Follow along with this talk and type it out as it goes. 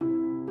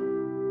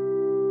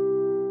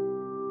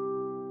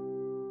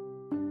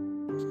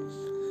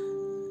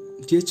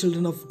Dear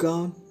children of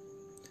God,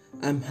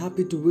 I am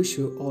happy to wish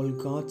you all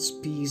God's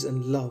peace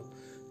and love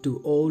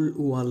to all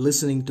who are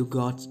listening to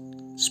God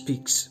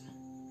speaks.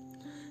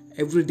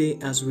 Every day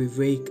as we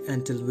wake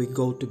until we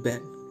go to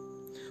bed,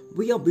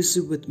 we are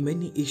busy with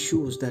many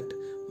issues that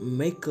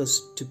make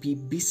us to be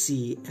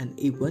busy, and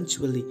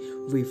eventually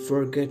we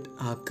forget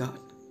our God.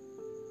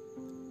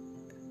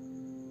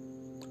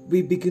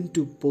 We begin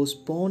to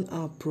postpone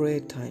our prayer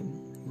time,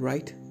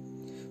 right?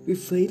 We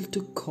fail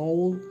to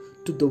call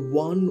to the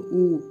one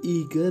who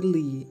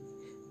eagerly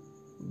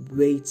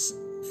waits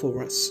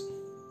for us.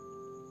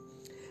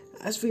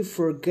 As we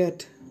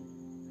forget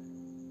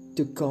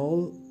to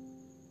call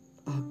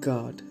our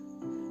God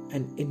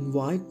and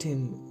invite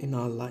Him in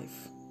our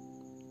life,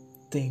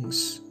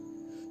 things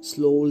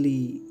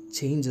slowly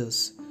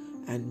changes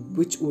and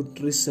which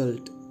would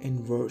result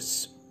in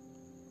worse.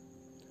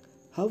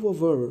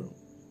 However,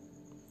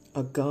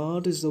 our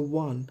God is the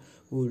one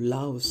who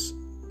loves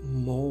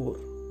more.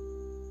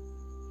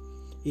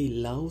 He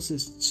loves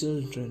His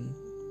children,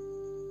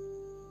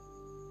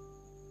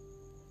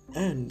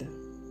 and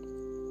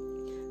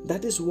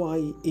that is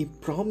why He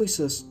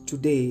promises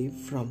today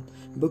from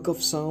book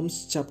of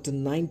Psalms chapter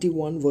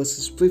 91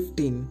 verses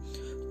 15,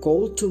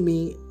 "Call to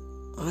me,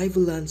 I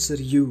will answer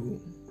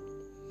you.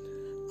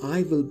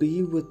 I will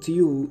be with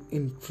you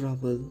in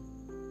trouble.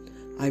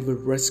 I will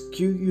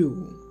rescue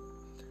you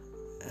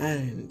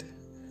and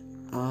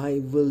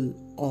I will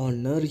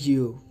honor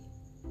you."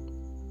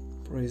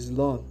 Praise the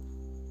Lord.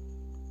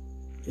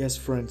 Yes,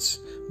 friends,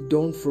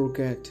 don't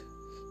forget,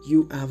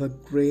 you have a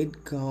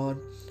great God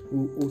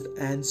who would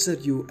answer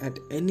you at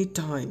any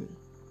time.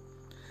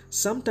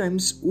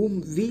 Sometimes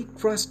whom we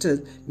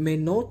trusted may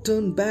not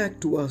turn back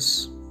to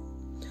us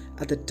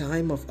at the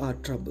time of our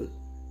trouble.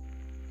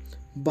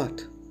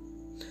 But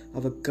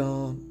our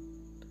God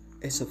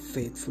is a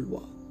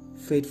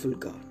faithful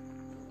God.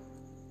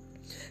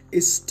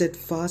 His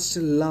steadfast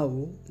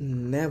love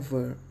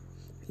never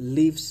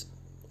leaves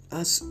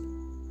us,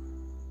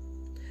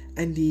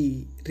 and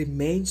He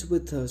remains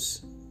with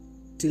us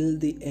till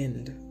the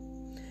end,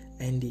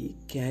 and He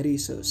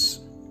carries us.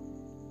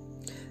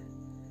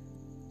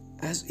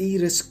 As He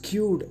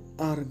rescued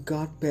our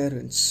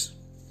godparents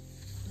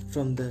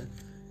from the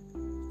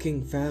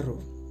King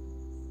Pharaoh,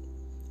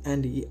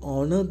 and He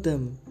honored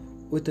them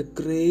with a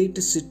great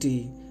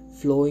city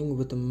flowing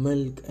with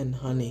milk and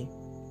honey,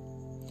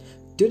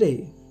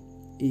 today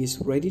He is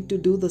ready to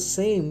do the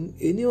same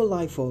in your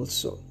life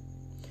also,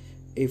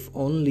 if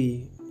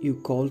only you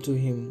call to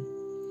Him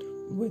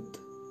with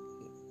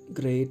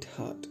great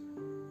heart.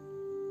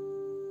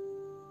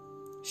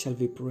 Shall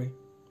we pray?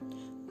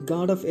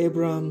 God of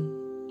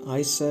Abraham,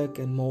 Isaac,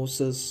 and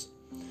Moses,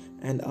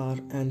 and our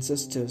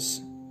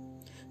ancestors,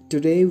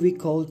 today we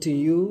call to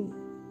you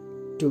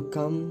to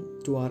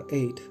come to our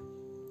aid.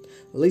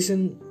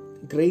 Listen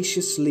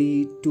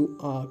graciously to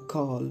our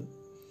call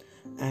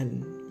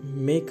and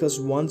make us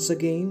once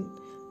again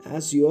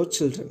as your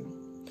children.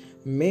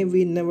 May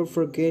we never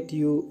forget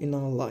you in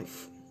our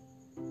life.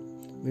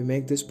 We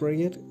make this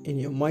prayer in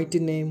your mighty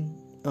name.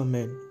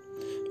 Amen.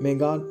 May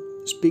God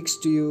speaks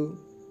to you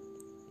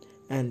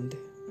and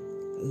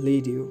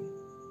lead you.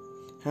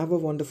 Have a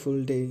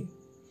wonderful day.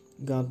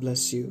 God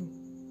bless you.